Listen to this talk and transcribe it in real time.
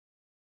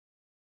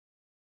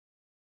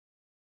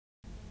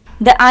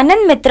The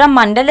Anand Mitra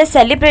Mandal is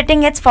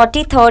celebrating its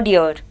 43rd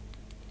year.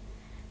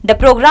 The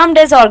program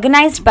is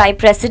organized by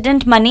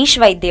President Manish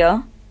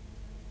Vaidya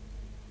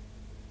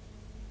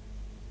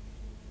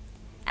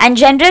and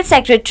General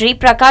Secretary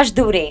Prakash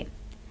Dhure.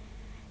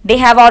 They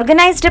have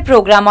organized a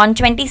program on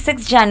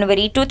 26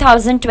 January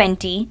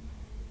 2020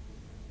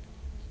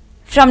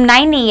 from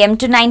 9 am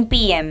to 9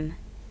 pm.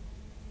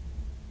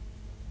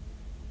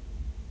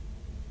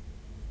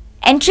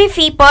 Entry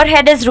fee per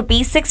head is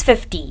Rs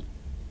 650.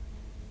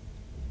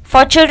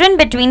 For children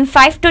between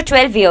 5 to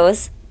 12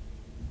 years,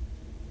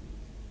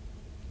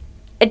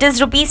 it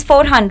is Rs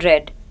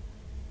 400.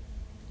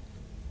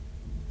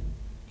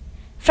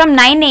 From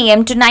 9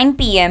 am to 9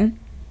 pm,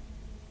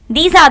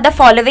 these are the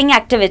following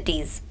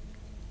activities.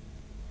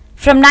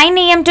 From 9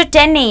 am to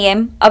 10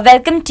 am, a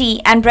welcome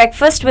tea and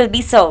breakfast will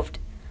be served.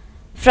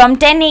 From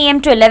 10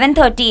 am to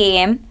 11:30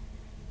 am,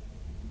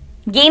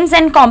 games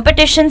and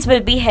competitions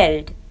will be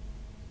held.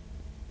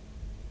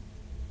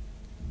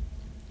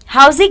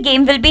 Housie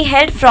game will be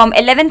held from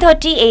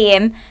 11:30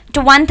 am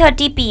to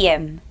 1:30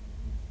 pm.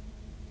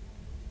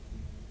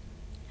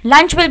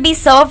 Lunch will be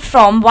served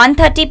from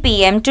 1:30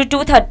 pm to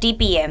 2:30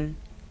 pm.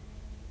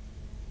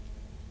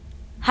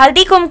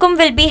 Haldi Kumkum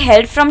will be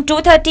held from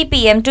 2:30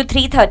 pm to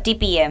 3:30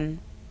 pm.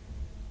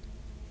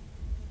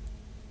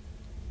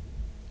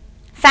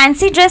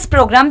 Fancy dress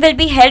program will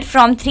be held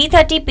from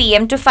 3:30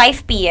 pm to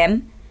 5 pm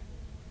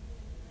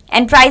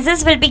and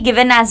prizes will be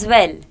given as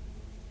well.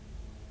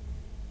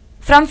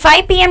 From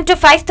 5 pm to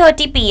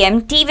 5:30 pm,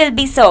 tea will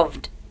be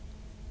served.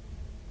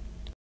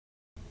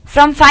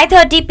 From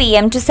 5:30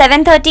 pm to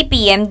 7:30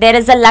 pm, there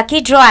is a lucky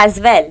draw as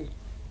well.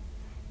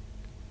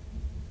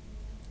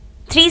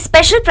 3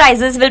 special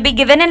prizes will be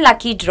given in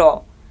lucky draw.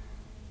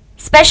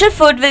 Special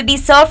food will be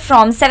served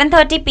from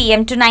 7:30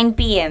 pm to 9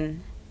 pm.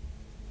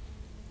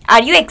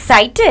 Are you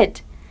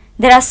excited?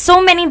 There are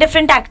so many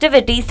different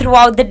activities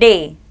throughout the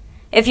day.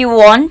 If you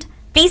want,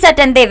 please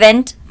attend the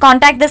event.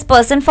 Contact this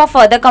person for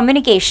further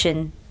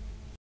communication.